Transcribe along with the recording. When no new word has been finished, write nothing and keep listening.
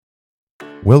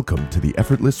Welcome to the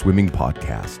Effortless Swimming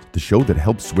Podcast, the show that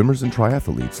helps swimmers and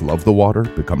triathletes love the water,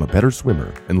 become a better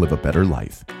swimmer, and live a better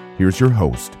life. Here's your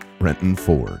host, Brenton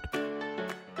Ford.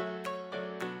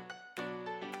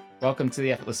 Welcome to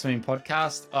the Effortless Swimming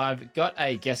Podcast. I've got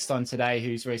a guest on today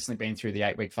who's recently been through the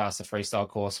 8-week faster freestyle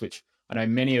course, which I know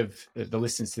many of the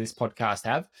listeners to this podcast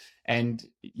have. And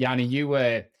Yanni, you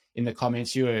were in the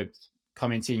comments, you were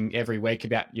commenting every week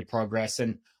about your progress.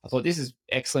 And I thought this is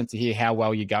excellent to hear how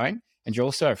well you're going. And you're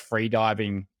also a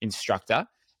freediving instructor.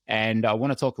 And I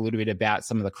want to talk a little bit about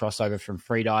some of the crossover from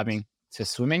freediving to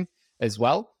swimming as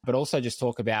well, but also just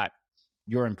talk about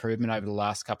your improvement over the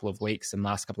last couple of weeks and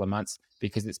last couple of months,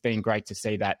 because it's been great to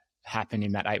see that happen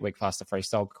in that 8-week faster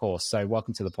freestyle course. So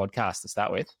welcome to the podcast to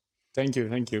start with. Thank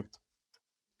you.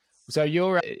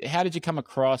 So how did you come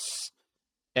across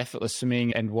effortless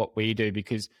swimming and what we do?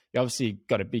 Because you obviously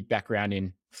got a big background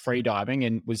in freediving,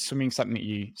 and was swimming something that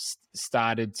you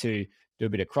started to do a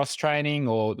bit of cross training,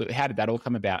 or how did that all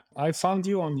come about? I found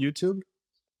you on YouTube,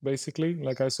 basically.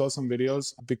 Like, I saw some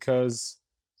videos because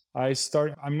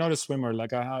I'm not a swimmer.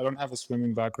 Like, I don't have a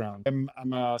swimming background.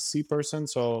 I'm a sea person,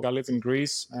 so I live in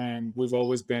Greece, and we've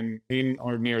always been in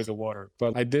or near the water.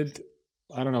 But I did,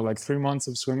 like 3 months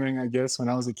of swimming, I guess, when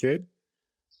I was a kid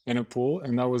in a pool,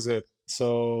 and that was it.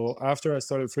 So after I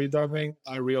started freediving,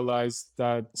 I realized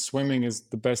that swimming is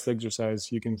the best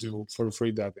exercise you can do for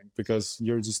freediving, because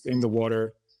you're just in the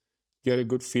water, get a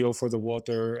good feel for the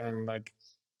water, and like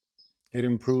it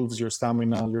improves your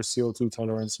stamina, your CO2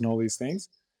 tolerance, and all these things.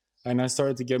 And I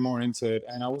started to get more into it,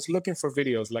 and I was looking for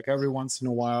videos. Like, every once in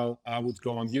a while, I would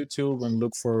go on YouTube and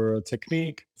look for a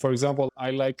technique. For example,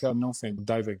 I like no fin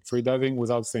diving, free diving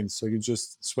without fins. So you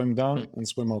just swim down and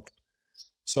swim up.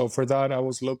 So for that, I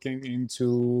was looking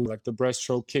into like the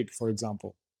breaststroke kick, for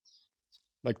example,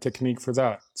 like technique for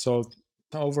that. So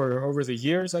over the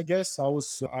years, I guess I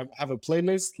have a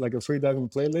playlist, like a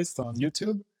freediving playlist on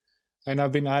YouTube, and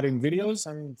I've been adding videos.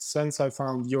 And since I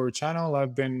found your channel,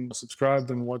 I've been subscribed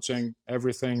and watching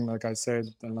everything, like I said,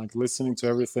 and like listening to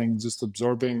everything, just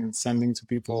absorbing and sending to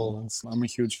people. I'm a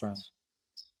huge fan.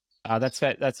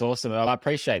 That's awesome. I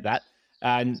appreciate that.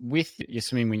 And with your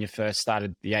swimming, when you first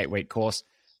started the 8-week course,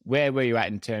 where were you at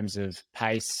in terms of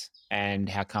pace and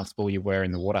how comfortable you were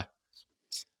in the water?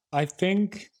 I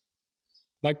think,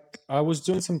 like, I was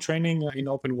doing some training in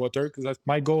open water, because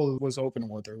my goal was open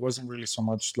water. It wasn't really so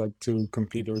much like to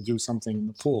compete or do something in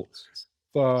the pool.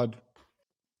 But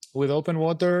with open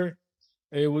water,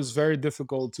 it was very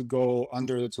difficult to go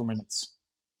under the 2 minutes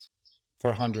for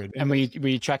 100. And were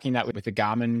you tracking that with a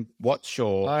Garmin watch,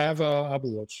 or? I have a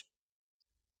Apple Watch.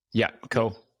 Yeah,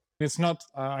 cool. It's not,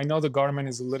 I know the Garmin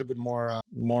is a little bit more,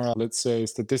 let's say,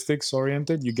 statistics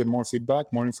oriented. You get more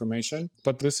feedback, more information,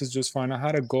 but this is just fine. I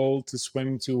had a goal to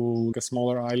swim to a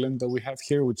smaller island that we have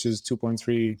here, which is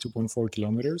 2.3, 2.4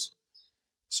 kilometers.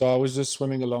 So I was just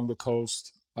swimming along the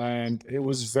coast, and it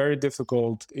was very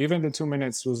difficult. Even the 2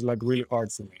 minutes was like really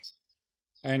hard for me.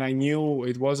 And I knew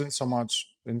it wasn't so much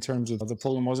in terms of the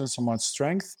problem, wasn't so much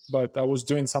strength, but I was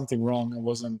doing something wrong. I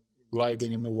wasn't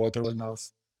gliding in the water enough.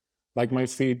 Like, my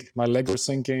feet, my legs were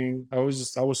sinking. I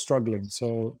was struggling.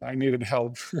 So I needed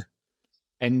help.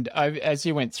 And as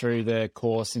you went through the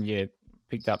course and you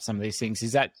picked up some of these things,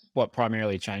 is that what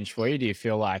primarily changed for you? Do you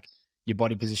feel like your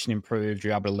body position improved?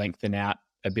 You're able to lengthen out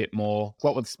a bit more?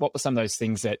 What were some of those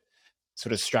things that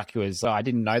sort of struck you as, I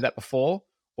didn't know that before,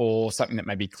 or something that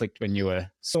maybe clicked when you were?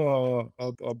 So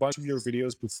a bunch of your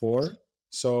videos before.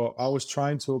 So I was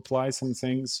trying to apply some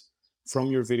things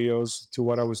from your videos to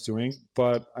what I was doing.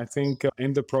 But I think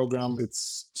in the program,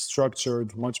 it's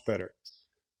structured much better.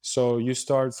 So you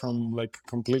start from like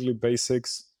completely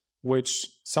basics, which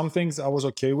some things I was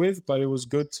okay with, but it was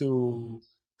good to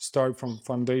start from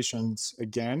foundations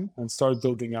again and start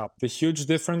building up. The huge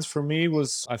difference for me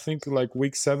was, I think, like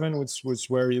week 7, which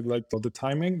was where you like the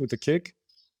timing with the kick.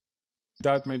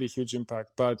 That made a huge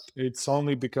impact, but it's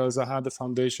only because I had the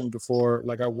foundation before.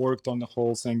 Like, I worked on the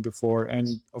whole thing before. And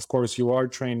of course, you are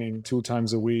training 2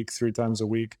 times a week, 3 times a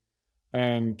week,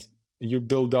 and you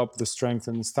build up the strength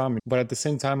and the stamina. But at the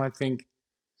same time, I think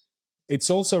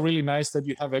it's also really nice that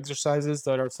you have exercises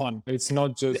that are fun. It's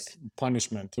not just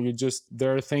punishment.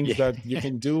 There are things that you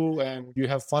can do and you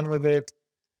have fun with it.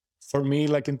 For me,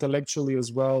 like intellectually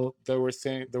as well, there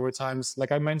were times,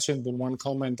 like I mentioned in one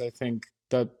comment, I think,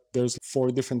 that there's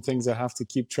 4 different things I have to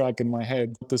keep track in my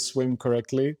head to swim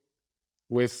correctly,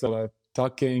 with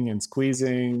tucking and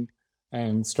squeezing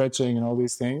and stretching and all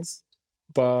these things.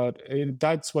 But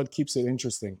that's what keeps it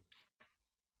interesting.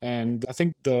 And I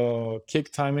think the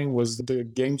kick timing was the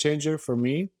game changer for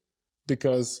me,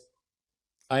 because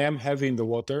I am heavy in the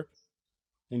water.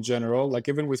 in general. Like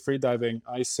even with freediving,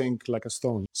 I sink like a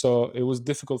stone. So it was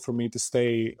difficult for me to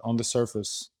stay on the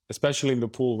surface, especially in the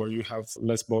pool where you have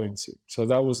less buoyancy. So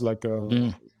that was like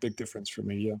a big difference for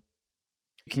me. Yeah.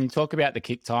 Can you talk about the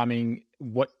kick timing?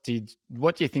 What do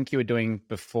you think you were doing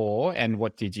before, and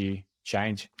what did you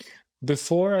change?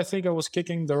 Before, I think I was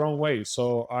kicking the wrong way.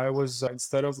 So I was,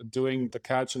 instead of doing the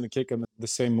catch and the kick and the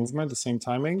same movement, the same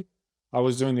timing, I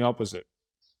was doing the opposite.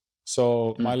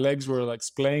 So my legs were like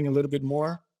splaying a little bit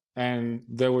more and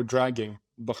they were dragging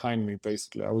behind me,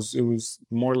 basically. It was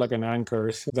more like an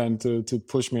anchor than to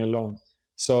push me along.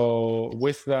 So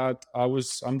with that,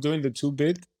 I'm doing the two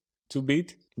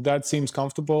beat. That seems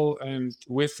comfortable. And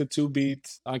with the two beat,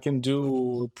 I can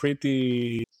do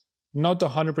pretty, not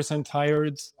 100%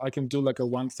 tired. I can do like a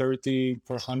 130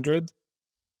 per 100.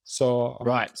 So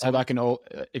Right. So like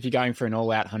if you're going for an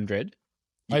all out 100,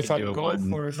 if I go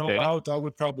for an all out, I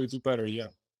would probably do better. Yeah.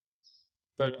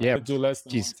 But I would do less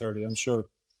than 130, I'm sure.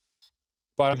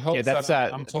 But that's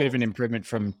a bit of an improvement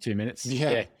from 2 minutes.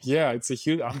 Yeah, it's a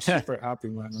huge. I'm super happy,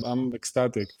 man. I'm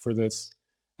ecstatic for this,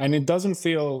 and it doesn't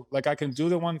feel like I can do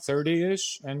the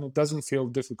 130-ish, and it doesn't feel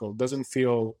difficult. It doesn't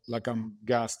feel like I'm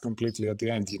gassed completely at the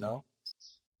end.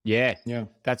 Yeah, Yeah,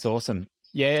 that's awesome.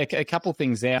 Yeah, a couple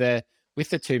things there. With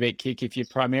the two beat kick, if you're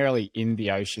primarily in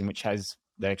the ocean, which has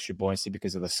the extra buoyancy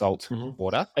because of the salt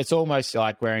water, it's almost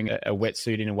like wearing a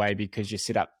wetsuit in a way, because you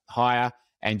sit up higher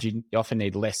and you often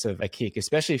need less of a kick,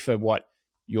 especially for what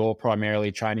you're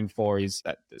primarily training for, is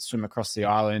swim across the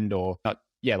island or not.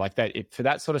 Yeah, like that. For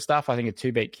that sort of stuff, I think a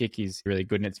two beat kick is really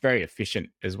good, and it's very efficient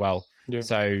as well. Yeah.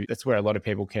 So that's where a lot of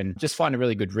people can just find a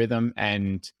really good rhythm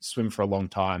and swim for a long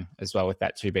time as well with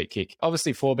that two beat kick.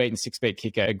 Obviously, 4 beat and 6 beat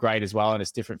kick are great as well, and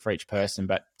it's different for each person,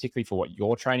 but particularly for what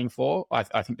you're training for, I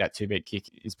think that two beat kick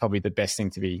is probably the best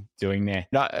thing to be doing there.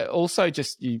 Also,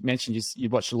 just you mentioned you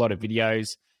watched a lot of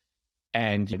videos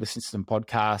and you listened to some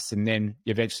podcasts, and then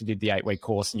you eventually did the 8-week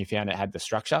course and you found it had the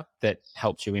structure that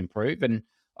helped you improve. And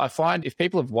I find if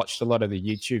people have watched a lot of the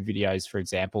YouTube videos, for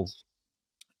example,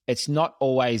 it's not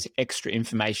always extra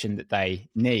information that they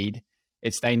need.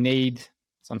 They need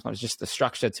sometimes just the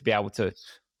structure to be able to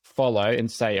follow and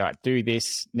say, all right, do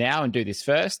this now and do this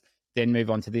first, then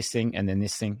move on to this thing and then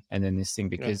this thing and then this thing.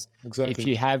 Because if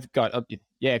you have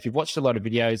if you've watched a lot of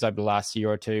videos over the last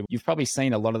year or two, you've probably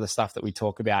seen a lot of the stuff that we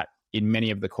talk about in many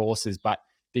of the courses, but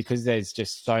because there's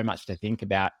just so much to think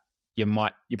about, you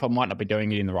probably might not be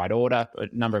doing it in the right order, a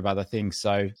number of other things.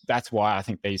 So that's why I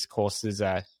think these courses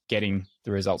are getting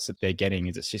the results that they're getting,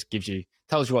 is it just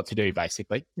tells you what to do,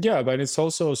 basically. Yeah, but it's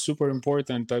also super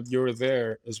important that you're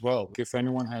there as well. If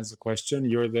anyone has a question,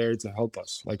 you're there to help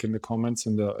us. Like in the comments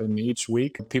in each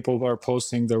week, people are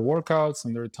posting their workouts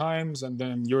and their times, and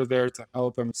then you're there to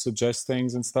help them suggest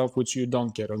things and stuff, which you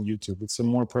don't get on YouTube. It's a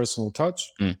more personal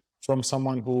touch from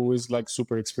someone who is like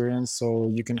super experienced.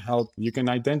 So you can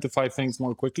identify things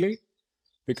more quickly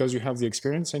because you have the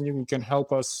experience, and you can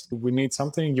help us. If we need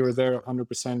something, you're there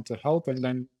 100% to help. And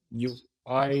then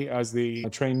I, as the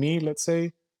trainee, let's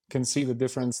say, can see the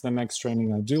difference the next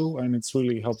training I do, and it's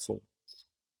really helpful.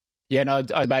 Yeah, no,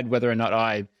 I made whether or not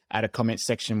I add a comment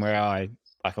section where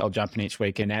I'll jump in each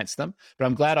week and answer them. But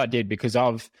I'm glad I did, because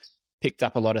I've picked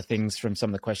up a lot of things from some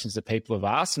of the questions that people have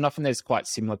asked, and often there's quite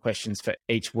similar questions for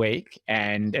each week.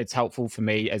 And it's helpful for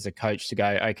me as a coach to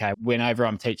go, okay, whenever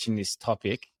I'm teaching this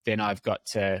topic, then I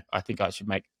think I should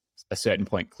make a certain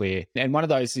point clear. And one of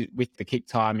those with the kick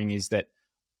timing is that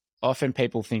often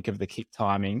people think of the kick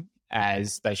timing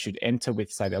as they should enter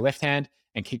with, say, their left hand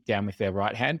and kick down with their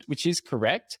right hand, which is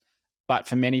correct. But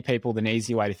for many people, the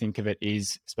easy way to think of it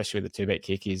is, especially with the 2-beat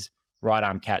kick, is right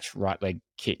arm catch, right leg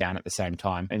kick down at the same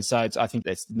time. And so I think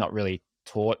that's not really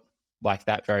taught like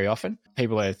that very often.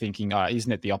 People are thinking, oh,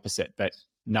 isn't it the opposite? But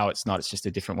no, it's not. It's just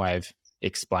a different way of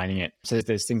explaining it. So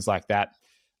there's things like that.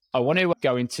 I want to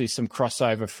go into some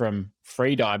crossover from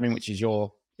freediving, which is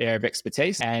your area of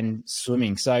expertise, and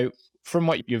swimming. So from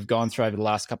what you've gone through over the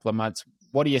last couple of months,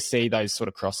 what do you see those sort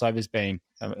of crossovers being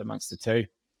amongst the two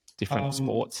different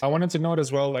sports? I wanted to note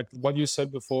as well, like what you said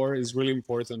before is really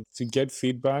important. To get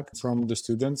feedback from the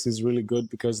students is really good,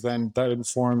 because then that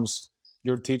informs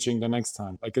your teaching the next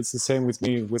time. Like it's the same with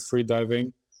me with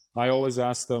freediving. I always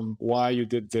ask them why you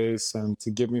did this and to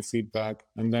give me feedback,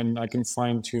 and then I can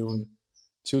fine tune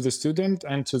to the student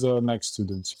and to the next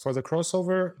student. For the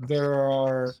crossover, there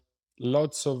are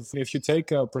lots of, if you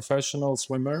take a professional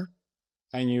swimmer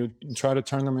and you try to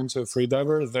turn them into a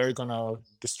freediver, they're gonna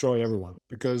destroy everyone,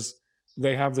 because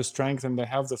they have the strength and they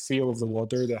have the feel of the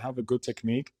water, they have a good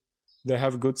technique, they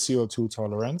have good CO2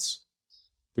 tolerance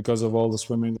because of all the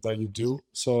swimming that you do.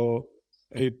 So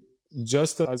it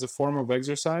just as a form of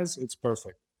exercise, it's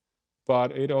perfect.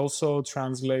 but it also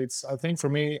translates, I think for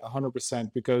me,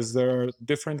 100%, because there are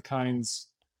different kinds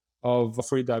of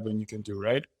free diving you can do,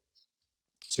 right?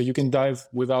 So you can dive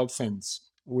without fins,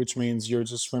 which means you're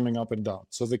just swimming up and down.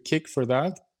 So the kick for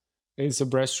that is a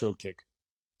breaststroke kick,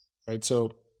 right?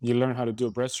 So you learn how to do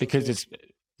a breaststroke because kick.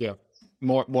 it's Yeah.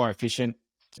 more efficient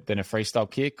than a freestyle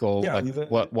kick, or Yeah,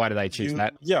 why do they choose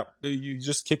that? Yeah, you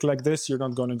just kick like this. You're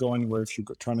not going to go anywhere if you're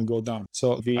trying to go down.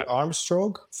 So the arm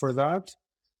stroke for that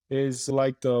is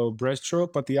like the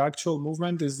breaststroke, but the actual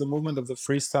movement is the movement of the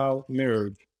freestyle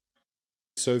mirrored.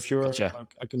 So if you're, Gotcha.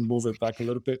 I can move it back a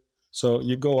little bit. So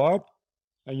you go up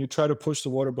and you try to push the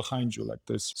water behind you like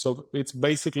this. So it's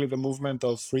basically the movement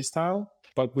of freestyle,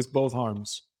 but with both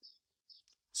arms.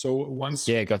 So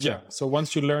Gotcha. so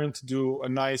once you learn to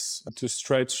to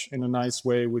stretch in a nice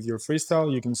way with your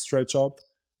freestyle, you can stretch up,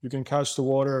 you can catch the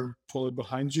water, pull it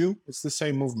behind you. It's the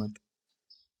same movement.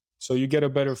 So you get a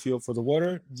better feel for the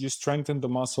water. You strengthen the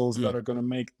muscles that are going to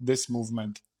make this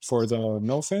movement for the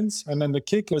no fins. And then the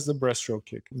kick is the breaststroke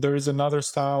kick. There is another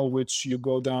style which you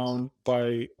go down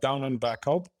and back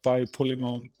up by pulling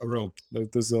on a rope.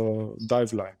 There's a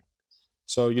dive line.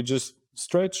 So you just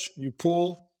stretch, you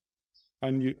pull,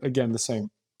 and you again the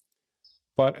same.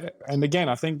 And again,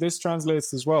 I think this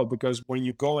translates as well, because when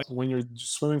you're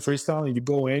swimming freestyle and you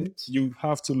go in, you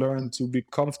have to learn to be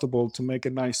comfortable to make a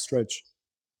nice stretch.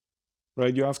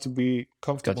 Right, you have to be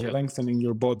comfortable lengthening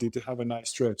your body to have a nice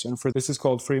stretch. And for this is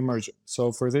called free immersion.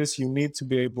 So for this, you need to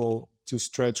be able to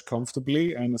stretch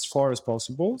comfortably and as far as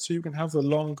possible, so you can have a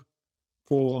long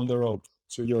pull on the rope.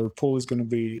 So your pull is going to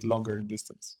be longer in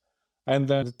distance. And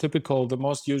then the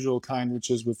most usual kind, which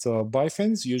is with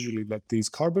bifins, usually like these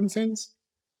carbon fins.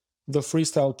 The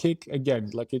freestyle kick,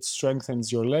 again, like it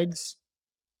strengthens your legs.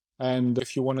 And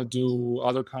if you want to do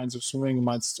other kinds of swimming,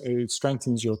 it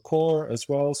strengthens your core as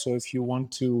well. So if you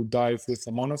want to dive with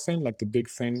a monofin, like the big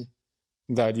fin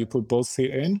that you put both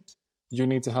feet in, you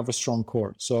need to have a strong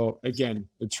core. So again,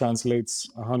 it translates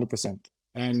 100%.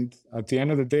 And at the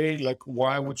end of the day, like,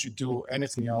 why would you do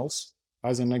anything else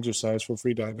as an exercise for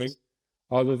free diving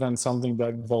other than something that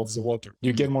involves the water?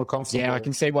 You get more comfortable. Yeah, I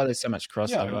can see why there's so much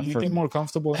crossover. Yeah, you get more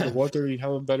comfortable in the water. You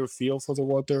have a better feel for the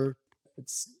water. It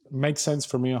makes sense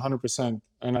for me 100%.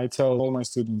 And I tell all my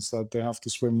students that they have to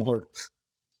swim more.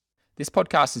 This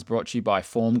podcast is brought to you by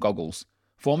Form Goggles.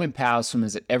 Form empowers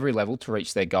swimmers at every level to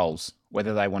reach their goals,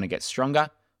 whether they want to get stronger,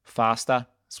 faster,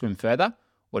 swim further,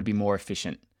 or to be more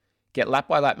efficient. Get lap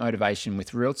by lap motivation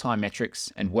with real-time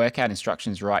metrics and workout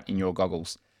instructions right in your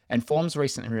goggles. And Form's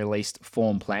recently released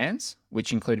Form Plans,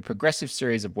 which include a progressive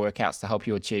series of workouts to help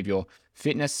you achieve your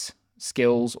fitness,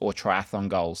 skills, or triathlon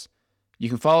goals. You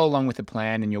can follow along with the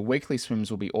plan and your weekly swims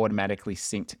will be automatically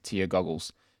synced to your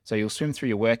goggles. So you'll swim through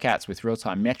your workouts with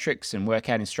real-time metrics and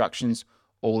workout instructions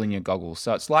all in your goggles.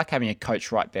 So it's like having a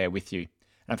coach right there with you.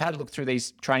 And I've had a look through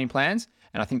these training plans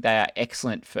and I think they are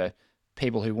excellent for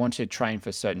people who want to train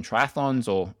for certain triathlons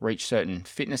or reach certain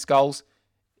fitness goals.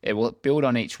 It will build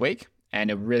on each week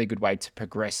and a really good way to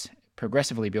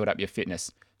progressively build up your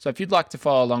fitness. So if you'd like to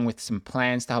follow along with some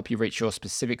plans to help you reach your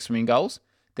specific swimming goals,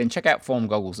 then check out Form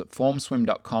Goggles at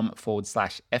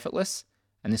formswim.com/effortless,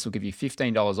 and this will give you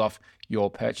 $15 off your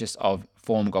purchase of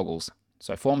Form Goggles.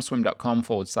 So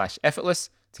formswim.com/effortless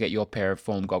to get your pair of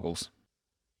Form Goggles.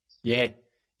 Yeah,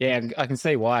 I can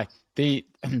see why. The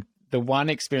one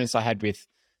experience I had with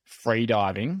free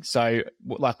diving, so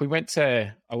like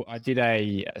I did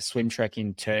a swim trek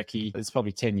in Turkey. It's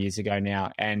probably 10 years ago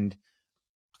now, and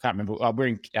I can't remember. We're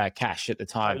in Cash at the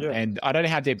time, and I don't know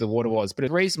how deep the water was, but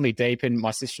it was reasonably deep. And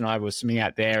my sister and I were swimming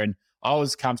out there, and I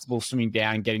was comfortable swimming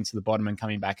down, getting to the bottom, and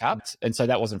coming back up. And so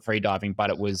that wasn't free diving,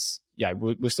 but it was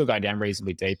we're still going down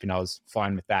reasonably deep, and I was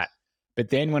fine with that. But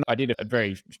then when I did a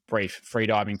very brief free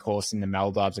diving course in the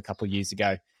Maldives a couple of years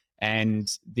ago, and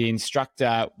the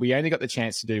instructor, we only got the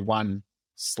chance to do one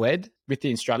sled with the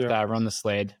instructor. We're on the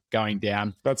sled going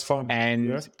down. That's fun.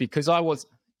 And because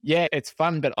it's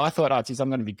fun, but I thought, I'm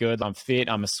going to be good. I'm fit.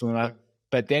 I'm a swimmer.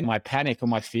 But then my panic or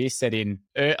my fear set in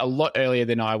a lot earlier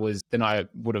than I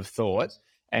would have thought.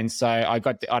 And so I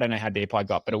don't know how deep I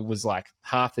got, but it was like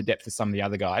half the depth of some of the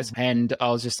other guys. And I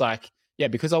was just like,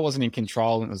 because I wasn't in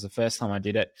control and it was the first time I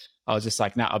did it, I was just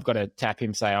like, no, I've got to tap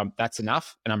him, say, that's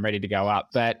enough, and I'm ready to go up.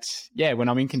 But when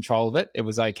I'm in control of it, it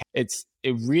was okay.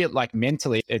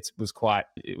 Mentally, it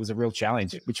was a real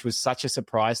challenge, which was such a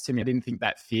surprise to me. I didn't think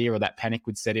that fear or that panic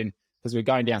would set in because we're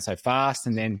going down so fast,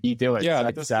 and then you do it. Yeah,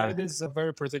 it is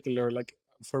very particular. Like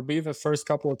for me, the first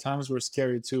couple of times were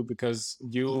scary too, because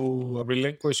you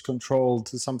relinquish control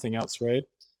to something else, right?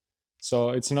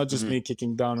 So it's not just me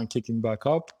kicking down and kicking back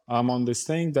up. I'm on this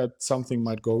thing that something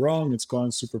might go wrong. It's going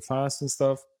super fast and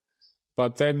stuff.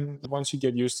 But then once you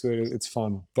get used to it, it's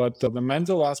fun. But the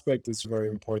mental aspect is very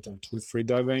important with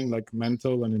freediving, like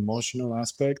mental and emotional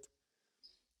aspect.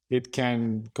 It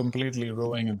can completely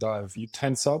ruin a dive. You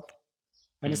tense up.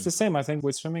 And it's the same. I think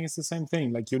with swimming, it's the same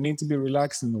thing. Like you need to be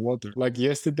relaxed in the water. Like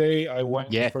yesterday, I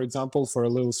went, Yeah. for example, for a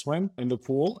little swim in the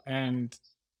pool, and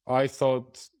I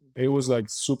thought it was like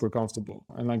super comfortable.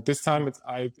 And like this time,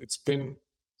 it's been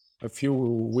a few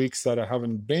weeks that I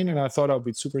haven't been, and I thought I'd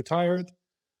be super tired.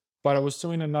 But I was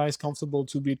doing a nice, comfortable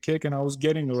two-beat kick, and I was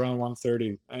getting around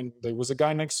 130. And there was a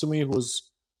guy next to me who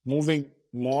was moving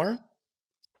more,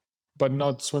 but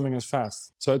not swimming as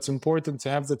fast. So it's important to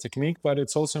have the technique, but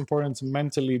it's also important to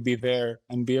mentally be there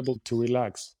and be able to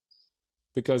relax.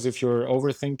 Because if you're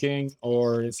overthinking,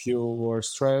 or if you are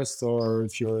stressed, or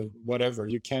if you're whatever,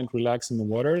 you can't relax in the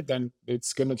water, then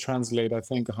it's going to translate, I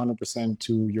think, 100%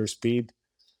 to your speed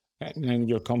and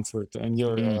your comfort and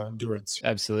your endurance.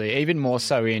 Absolutely. Even more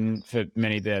so for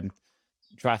many of the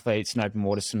triathletes and open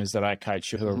water swimmers that I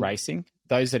coach who are racing.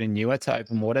 Those that are newer to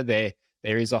open water, there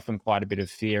is often quite a bit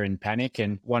of fear and panic.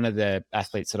 And one of the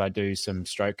athletes that I do some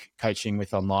stroke coaching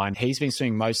with online, he's been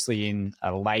swimming mostly in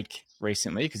a lake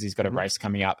recently because he's got a race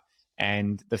coming up.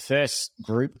 And the first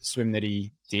group swim that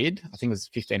he did, I think it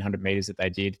was 1,500 meters that they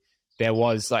did,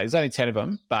 there's only 10 of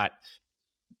them, but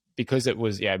because it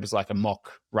was like a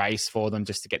mock race for them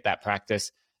just to get that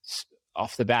practice.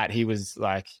 Off the bat, he was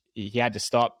like, he had to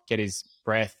stop, get his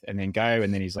breath, and then go.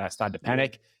 And then he's like, started to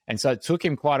panic. And so it took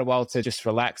him quite a while to just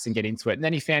relax and get into it. And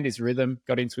then he found his rhythm,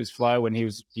 got into his flow, and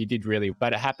he did really.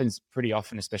 But it happens pretty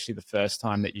often, especially the first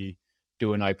time that you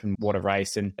do an open water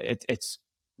race. And it's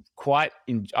I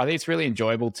think it's really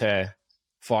enjoyable to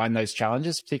find those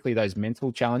challenges, particularly those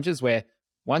mental challenges where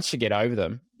once you get over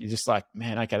them, you're just like,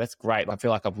 man, okay, that's great. I feel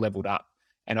like I've leveled up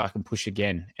and I can push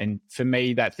again. And for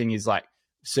me, that thing is like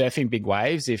surfing big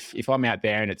waves. If I'm out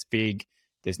there and it's big,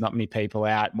 there's not many people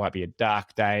out, it might be a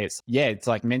dark day. It's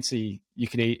like mentally, you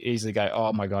could easily go,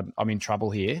 oh my God, I'm in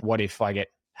trouble here. What if I get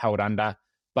held under?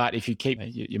 But if you keep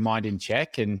your mind in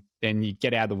check and then you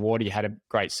get out of the water, you had a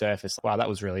great surf. It's wow, that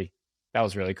was really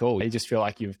cool. You just feel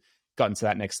like you've gotten to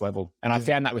that next level. And I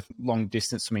found that with long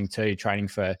distance swimming too, training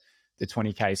for the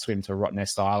 20K swim to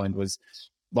Rottnest Island was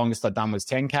longest I'd done was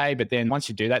 10K. But then once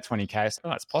you do that 20K, it's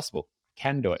it's possible. I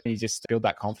can do it. And you just build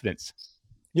that confidence.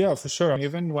 Yeah, for sure.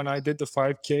 Even when I did the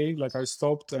 5K, like I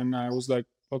stopped and I was like,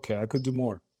 okay, I could do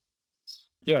more.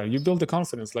 Yeah, you build the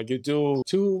confidence. Like you do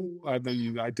 2, and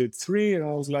then I did 3, and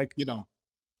I was like,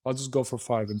 I'll just go for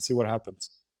 5 and see what happens.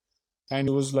 And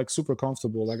it was like super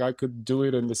comfortable. Like I could do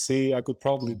it in the sea. I could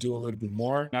probably do a little bit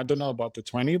more. I don't know about the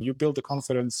 20. You build the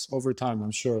confidence over time,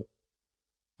 I'm sure.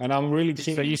 And I'm really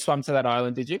keen. So you swam to that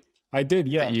island, did you? I did,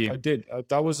 yeah, I did.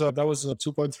 That was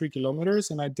 2.3 kilometers,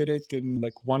 and I did it in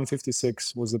like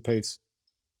 1:56 was the pace.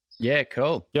 Yeah,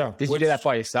 cool. Yeah. Did you do that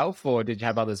by yourself, or did you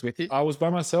have others with you? I was by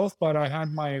myself, but I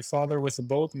had my father with a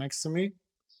boat next to me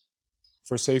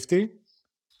for safety.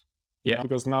 Yeah,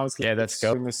 because now it's like that's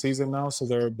cool. in the season now, so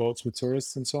there are boats with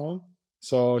tourists and so on.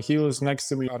 So he was next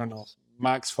to me, I don't know,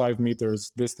 max 5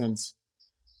 meters distance.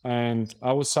 And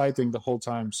I was sighting the whole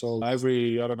time. So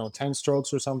every, I don't know, 10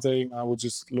 strokes or something, I would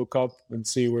just look up and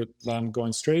see where I'm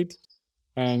going straight.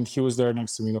 And he was there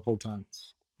next to me the whole time.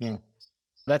 Yeah.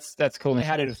 That's cool. And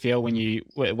how did it feel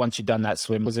once you'd done that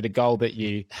swim? Was it a goal that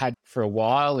you had for a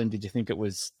while, and did you think it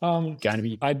was going to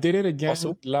be? I did it again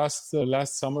possible?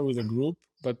 last summer with a group,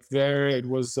 but there it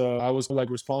was. I was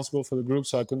like responsible for the group,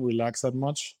 so I couldn't relax that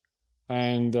much.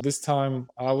 And this time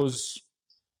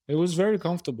it was very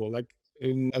comfortable. Like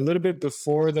in a little bit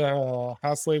before the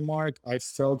halfway mark, I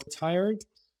felt tired,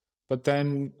 but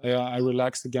then I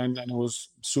relaxed again, and it was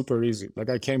super easy. Like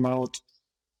I came out.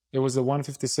 It was a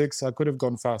 1:56. I could have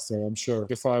gone faster, I'm sure.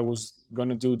 If I was going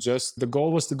to do the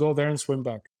goal was to go there and swim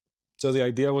back. So the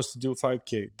idea was to do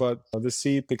 5K, but the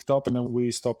sea picked up and then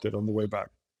we stopped it on the way back.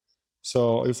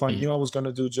 So if I knew I was going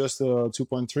to do just a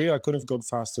 2.3, I could have gone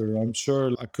faster. I'm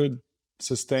sure I could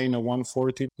sustain a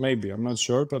 140, maybe. I'm not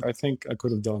sure, but I think I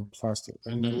could have done faster.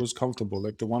 And it was comfortable.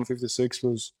 Like the 1:56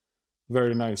 was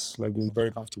very nice. Like it was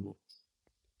very comfortable.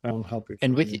 I'm happy.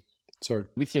 And with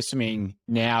your swimming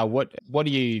now, what are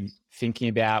you thinking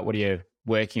about? What are you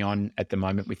working on at the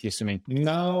moment with your swimming?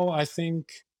 Now I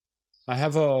think I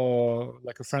have a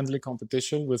friendly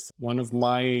competition with one of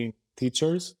my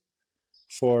teachers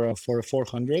for a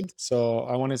 400. So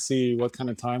I want to see what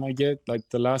kind of time I get. Like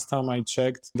the last time I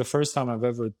checked, the first time I've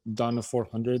ever done a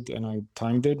 400 and I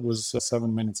timed it was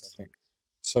 7 minutes, I think.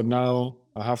 So now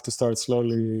I have to start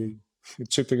slowly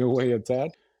chipping away at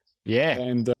that. Yeah.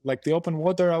 And like the open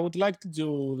water, I would like to do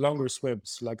longer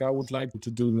swims. Like I would like to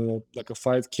do like a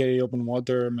 5K open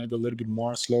water, maybe a little bit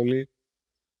more slowly.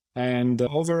 And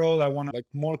overall, I want like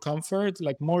more comfort,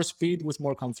 like more speed with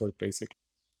more comfort, basically.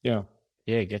 Yeah.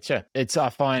 Yeah, getcha. I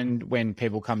find when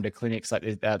people come to clinics, like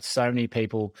so many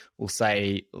people will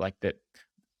say like that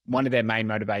one of their main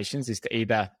motivations is to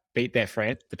either beat their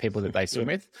friend, the people that they swim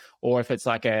with, or if it's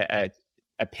like a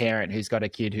parent who's got a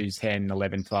kid who's 10,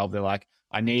 11, 12, they're like,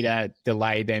 I need to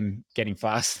delay them getting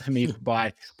faster than me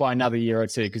by another year or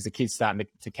two because the kid's starting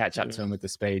to catch up to them with the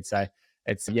speed. So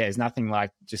there's nothing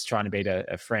like just trying to beat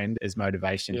a friend as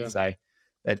motivation. Yeah. So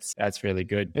that's really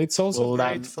good. It's also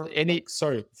great for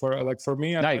for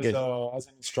me No, as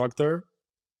an instructor.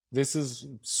 This is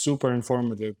super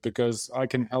informative because I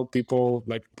can help people,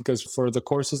 like, because for the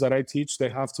courses that I teach, they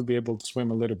have to be able to swim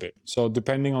a little bit. So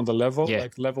depending on the level,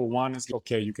 like level 1 is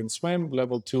okay, you can swim.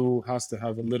 Level 2 has to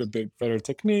have a little bit better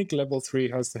technique. Level 3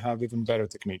 has to have even better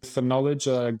technique. The knowledge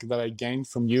that I gained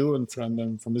from you and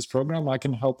from this program, I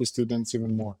can help the students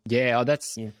even more. Yeah,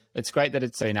 it's great that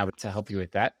it's been able to help you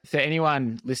with that. For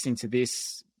anyone listening to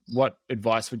this, what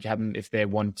advice would you have them if they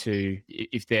want to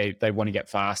get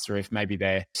faster, if maybe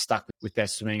they're stuck with their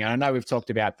swimming? And I know we've talked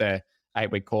about the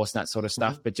 8-week course and that sort of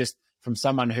stuff, but just from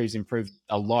someone who's improved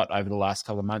a lot over the last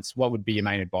couple of months, what would be your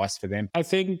main advice for them? I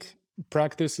think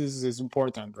practice is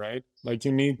important, right? Like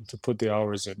you need to put the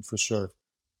hours in for sure.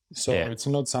 So it's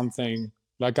not something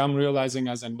like I'm realizing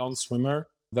as a non-swimmer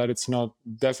that it's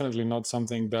definitely not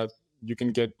something that you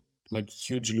can get like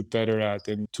hugely better at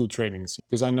in 2 trainings.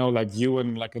 Because I know like you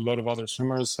and like a lot of other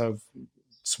swimmers have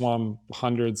swum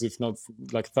hundreds, if not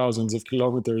like thousands of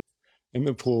kilometers in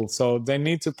the pool. So they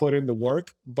need to put in the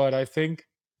work. But I think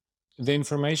the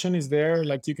information is there.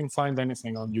 Like you can find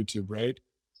anything on YouTube, right?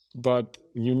 But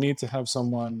you need to have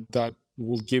someone that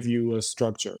will give you a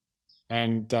structure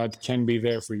and that can be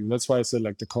there for you. That's why I said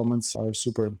like the comments are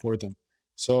super important.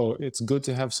 So it's good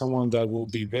to have someone that will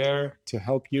be there to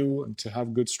help you and to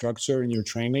have good structure in your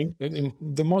training. And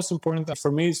the most important thing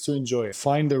for me is to enjoy it.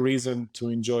 Find a reason to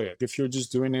enjoy it. If you're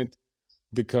just doing it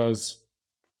because,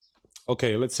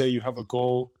 okay, let's say you have a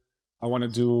goal. I want to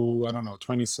do, I don't know,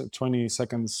 20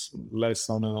 seconds less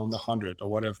on the 100 or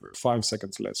whatever, 5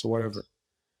 seconds less or whatever.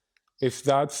 If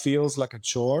that feels like a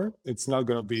chore, it's not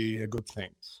going to be a good thing.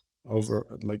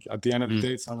 Like at the end of the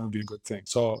day, it's not going to be a good thing.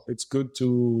 So it's good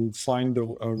to find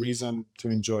a reason to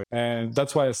enjoy. And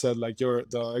that's why I said like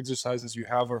the exercises you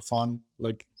have are fun.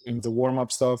 Like in the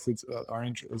warm-up stuff, it's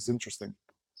interesting.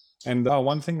 And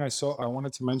one thing I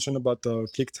wanted to mention about the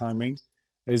kick timing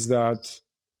is that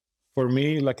for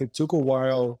me, like it took a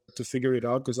while to figure it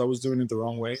out because I was doing it the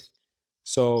wrong way.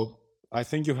 So I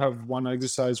think you have one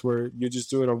exercise where you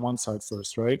just do it on one side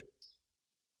first, right?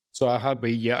 So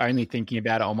but you're only thinking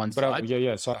about it on one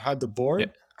side. So I had the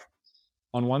board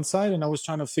on one side, and I was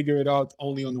trying to figure it out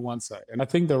only on the one side. And I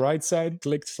think the right side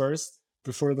clicked first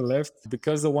before the left.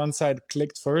 Because the one side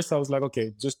clicked first, I was like,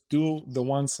 okay, just do the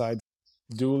one side,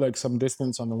 do like some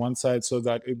distance on the one side so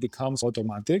that it becomes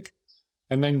automatic,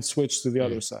 and then switch to the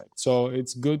other side. So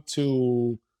it's good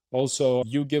to also,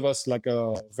 you give us like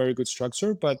a very good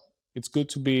structure, but it's good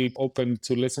to be open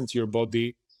to listen to your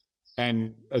body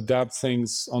and adapt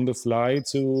things on the fly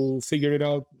to figure it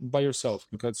out by yourself.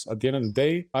 Because at the end of the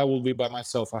day, I will be by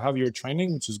myself. I have your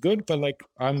training, which is good, but like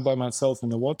I'm by myself in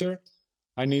the water.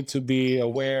 I need to be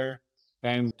aware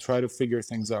and try to figure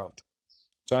things out.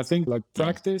 So I think like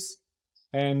practice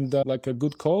and like a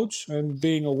good coach and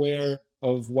being aware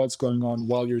of what's going on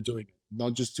while you're doing it,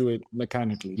 not just do it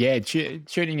mechanically. Yeah,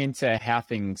 tuning into how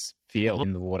things feel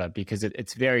in the water, because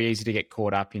it's very easy to get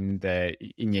caught up in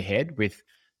your head with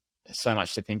so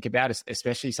much to think about,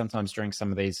 especially sometimes during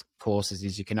some of these courses,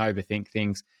 is you can overthink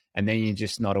things and then you're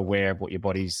just not aware of what your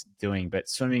body's doing. But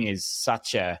swimming is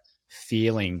such a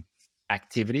feeling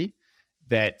activity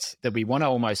that we want to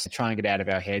almost try and get out of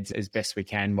our heads as best we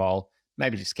can, while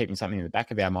maybe just keeping something in the back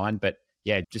of our mind. But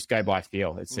yeah, just go by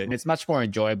feel. It's much more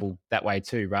enjoyable that way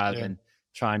too, rather than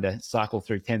trying to cycle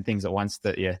through 10 things at once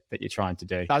that you're trying to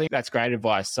do. I think that's great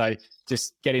advice. So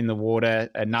just get in the water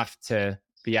enough to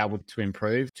be able to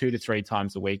improve 2 to 3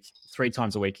 times a week. 3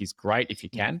 times a week is great if you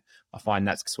can. I find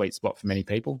that's a sweet spot for many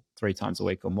people, 3 times a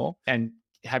week or more. And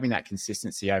having that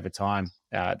consistency over time,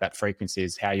 that frequency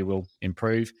is how you will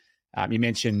improve. You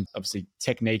mentioned obviously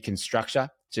technique and structure,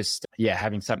 just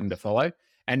having something to follow.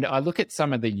 And I look at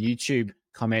some of the YouTube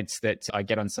comments that I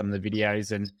get on some of the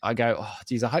videos and I go, oh,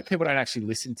 geez, I hope people don't actually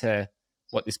listen to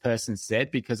what this person said,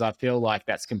 because I feel like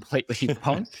that's completely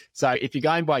wrong. So if you're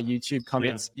going by YouTube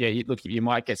comments, you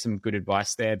might get some good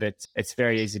advice there, but it's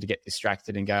very easy to get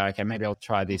distracted and go, okay, maybe I'll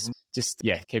try this. Just,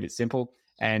 keep it simple.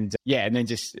 And and then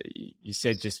just, you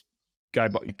said, just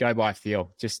go by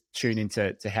feel. Just tune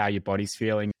into how your body's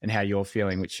feeling and how you're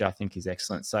feeling, which I think is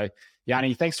excellent. So,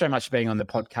 Yanni, thanks very much for being on the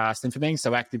podcast and for being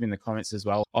so active in the comments as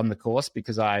well on the course,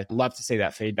 because I love to see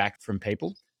that feedback from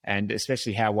people, and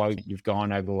especially how well you've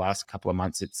gone over the last couple of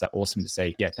months. It's awesome to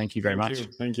see. Yeah, thank you very much.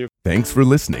 Thank you. Thanks for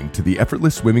listening to the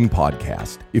Effortless Swimming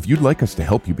Podcast. If you'd like us to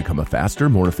help you become a faster,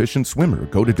 more efficient swimmer,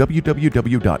 go to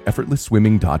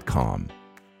www.effortlessswimming.com.